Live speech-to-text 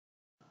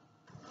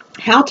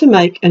how to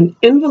make an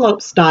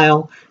envelope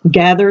style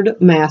gathered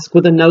mask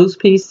with a nose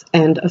piece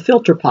and a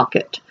filter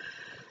pocket.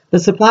 The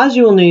supplies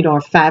you will need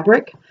are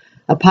fabric,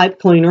 a pipe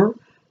cleaner,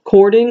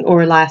 cording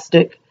or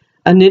elastic,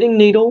 a knitting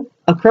needle,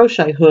 a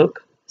crochet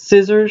hook,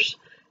 scissors,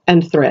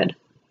 and thread.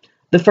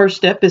 The first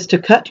step is to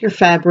cut your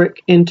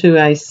fabric into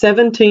a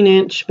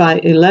 17-inch by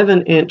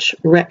 11-inch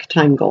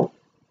rectangle.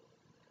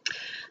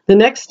 The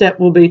next step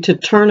will be to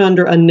turn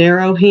under a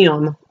narrow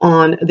hem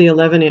on the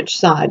 11-inch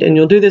side, and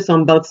you'll do this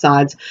on both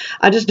sides.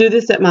 I just do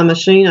this at my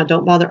machine. I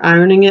don't bother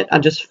ironing it. I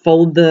just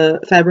fold the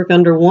fabric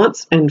under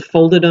once and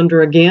fold it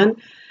under again,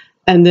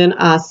 and then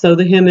I sew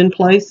the hem in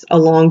place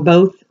along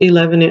both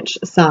 11-inch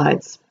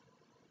sides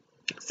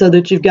so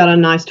that you've got a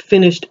nice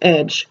finished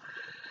edge.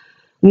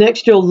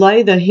 Next, you'll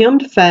lay the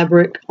hemmed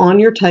fabric on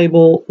your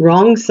table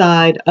wrong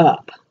side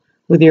up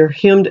with your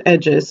hemmed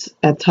edges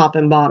at top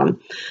and bottom.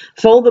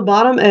 Fold the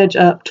bottom edge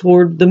up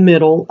toward the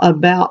middle,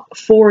 about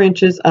 4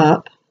 inches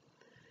up.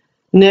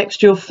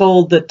 Next, you'll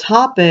fold the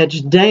top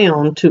edge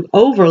down to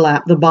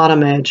overlap the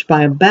bottom edge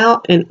by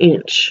about an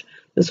inch.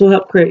 This will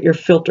help create your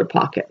filter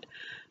pocket.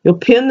 You'll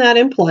pin that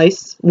in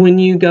place when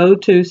you go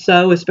to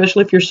sew,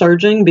 especially if you're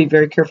serging. Be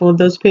very careful of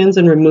those pins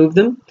and remove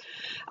them.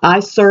 I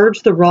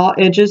serge the raw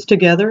edges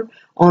together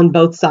on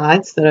both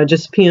sides that I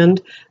just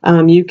pinned.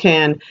 You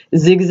can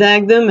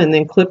zigzag them and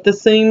then clip the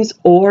seams,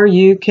 or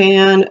you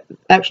can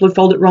actually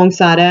fold it wrong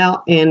side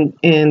out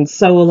and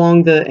sew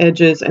along the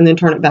edges and then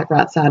turn it back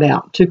right side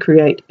out to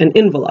create an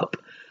envelope.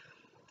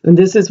 And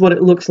this is what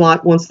it looks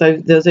like once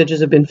those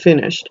edges have been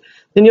finished.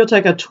 Then you'll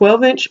take a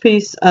 12-inch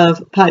piece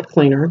of pipe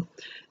cleaner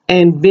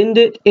and bend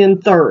it in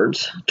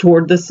thirds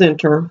toward the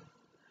center.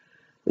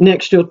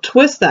 Next, you'll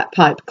twist that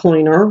pipe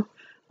cleaner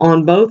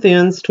on both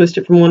ends, twist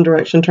it from one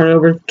direction, turn it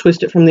over,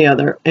 twist it from the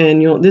other,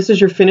 and this is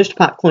your finished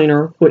pipe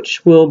cleaner,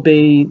 which will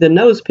be the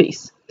nose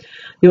piece.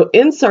 You'll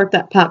insert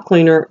that pipe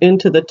cleaner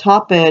into the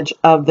top edge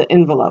of the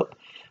envelope.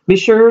 Be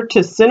sure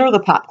to center the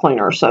pipe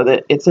cleaner so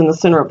that it's in the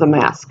center of the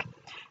mask.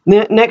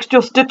 Next,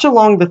 you'll stitch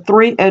along the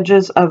 3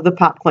 edges of the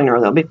pipe cleaner.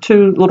 There'll be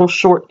 2 little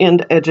short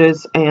end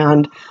edges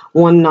and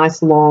 1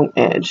 nice long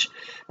edge.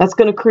 That's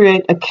going to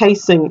create a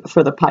casing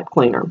for the pipe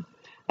cleaner.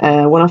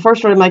 When I first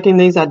started making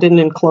these, I didn't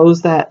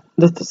enclose the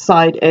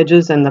side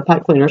edges, and the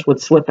pipe cleaners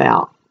would slip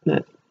out.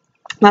 But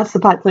that's the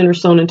pipe cleaner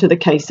sewn into the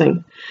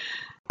casing.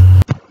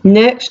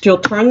 Next, you'll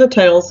turn the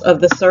tails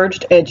of the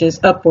serged edges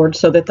upward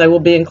so that they will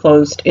be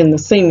enclosed in the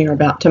seam you're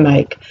about to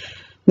make.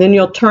 Then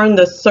you'll turn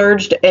the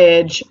serged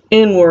edge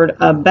inward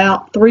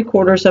about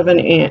 3/4 of an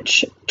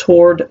inch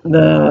toward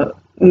the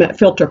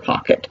filter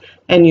pocket,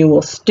 and you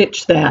will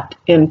stitch that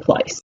in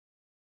place.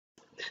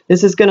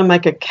 This is going to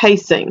make a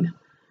casing.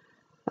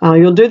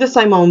 You'll do the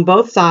same on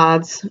both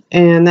sides,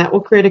 and that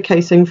will create a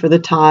casing for the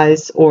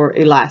ties or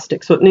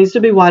elastic. So it needs to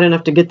be wide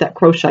enough to get that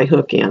crochet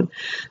hook in.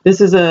 This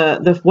is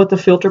what the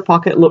filter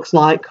pocket looks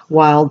like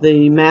while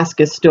the mask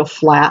is still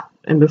flat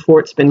and before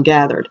it's been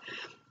gathered.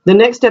 The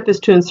next step is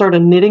to insert a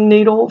knitting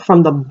needle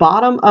from the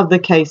bottom of the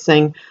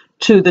casing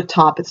to the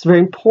top. It's very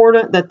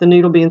important that the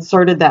needle be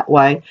inserted that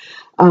way.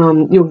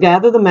 You'll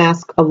gather the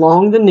mask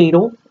along the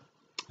needle.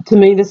 To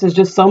me, this is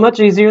just so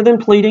much easier than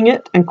pleating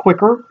it and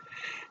quicker.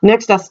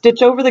 Next, I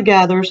stitch over the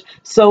gathers,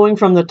 sewing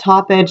from the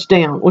top edge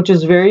down, which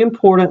is very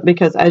important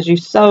because as you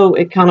sew,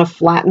 it kind of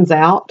flattens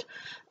out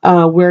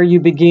where you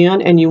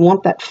begin, and you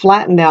want that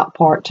flattened out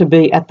part to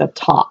be at the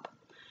top.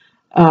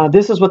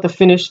 This is what the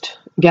finished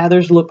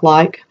gathers look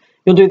like.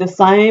 You'll do the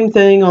same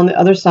thing on the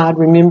other side,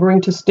 remembering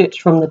to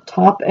stitch from the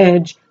top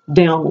edge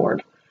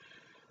downward.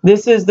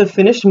 This is the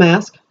finished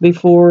mask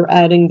before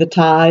adding the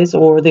ties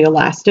or the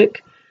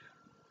elastic.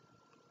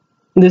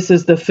 This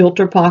is the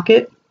filter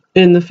pocket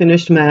in the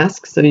finished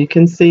mask, so you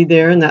can see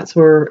there, and that's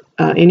where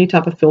any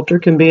type of filter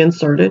can be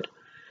inserted.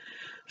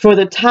 For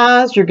the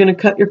ties, you're going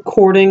to cut your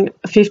cording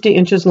 50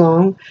 inches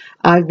long.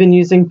 I've been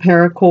using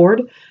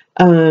paracord.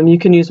 You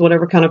can use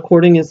whatever kind of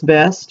cording is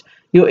best.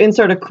 You'll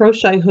insert a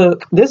crochet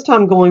hook, this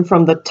time going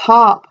from the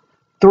top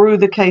through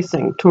the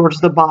casing towards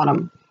the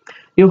bottom.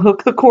 You'll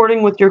hook the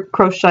cording with your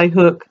crochet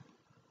hook,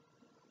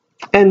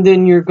 and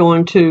then you're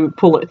going to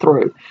pull it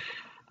through.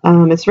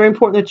 It's very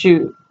important that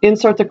you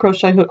insert the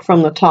crochet hook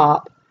from the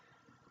top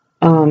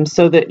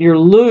so that your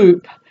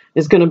loop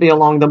is going to be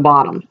along the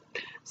bottom.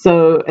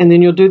 And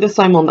then you'll do the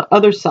same on the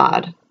other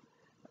side,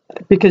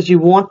 because you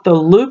want the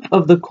loop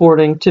of the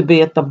cording to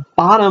be at the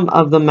bottom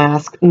of the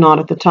mask, not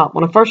at the top.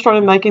 When I first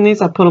started making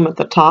these, I put them at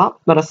the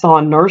top, but I saw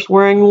a nurse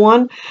wearing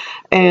one,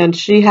 and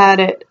she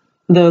had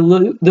the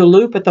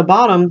loop at the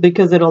bottom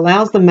because it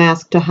allows the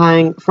mask to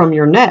hang from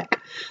your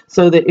neck,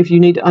 so that if you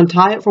need to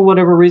untie it for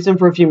whatever reason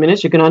for a few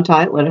minutes, you can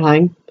untie it, let it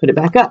hang, put it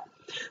back up.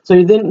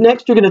 So then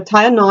next you're going to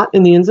tie a knot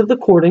in the ends of the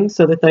cording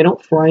so that they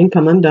don't fray and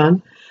come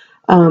undone.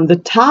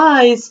 The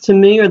ties, to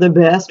me, are the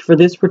best for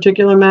this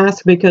particular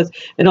mask because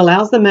it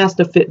allows the mask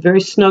to fit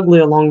very snugly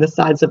along the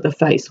sides of the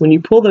face. When you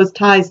pull those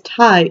ties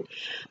tight,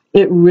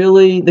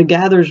 the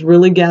gathers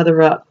really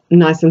gather up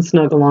nice and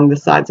snug along the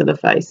sides of the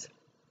face.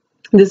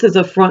 This is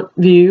a front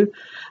view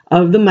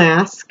of the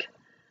mask,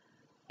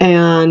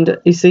 and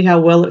you see how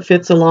well it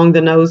fits along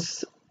the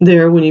nose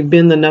there when you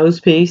bend the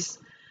nose piece.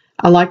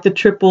 I like the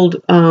tripled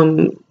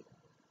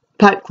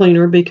pipe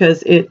cleaner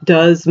because it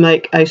does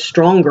make a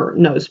stronger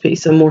nose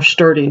piece, a more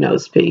sturdy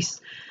nose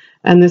piece.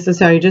 And this is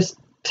how you just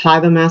tie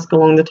the mask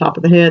along the top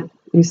of the head.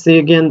 You see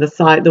again the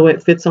side, the way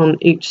it fits on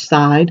each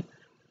side,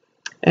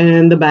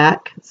 and the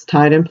back is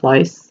tied in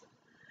place.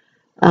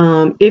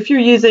 If you're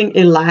using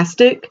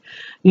elastic,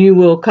 you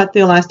will cut the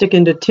elastic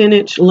into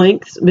 10-inch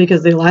lengths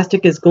because the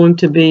elastic is going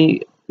to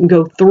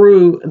go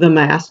through the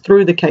mask,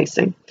 through the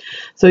casing.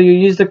 So you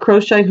use the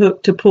crochet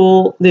hook to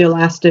pull the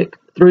elastic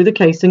through the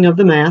casing of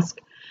the mask.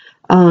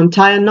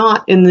 Tie a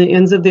knot in the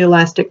ends of the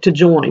elastic to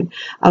join.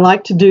 I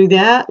like to do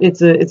that.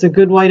 It's a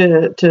good way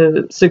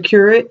to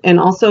secure it, and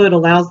also it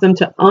allows them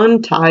to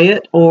untie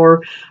it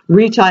or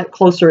retie it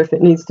closer if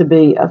it needs to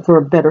be for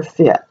a better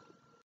fit.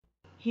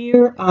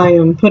 Here I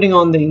am putting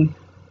on the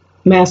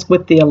mask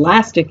with the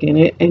elastic in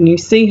it, and you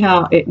see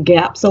how it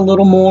gaps a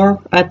little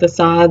more at the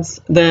sides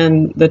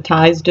than the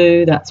ties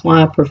do. That's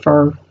why I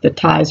prefer the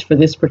ties for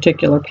this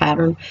particular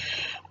pattern.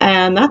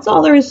 And that's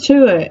all there is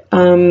to it.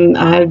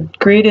 I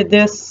created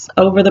this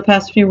over the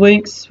past few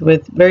weeks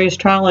with various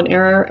trial and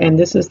error, and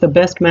this is the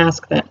best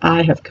mask that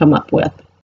I have come up with.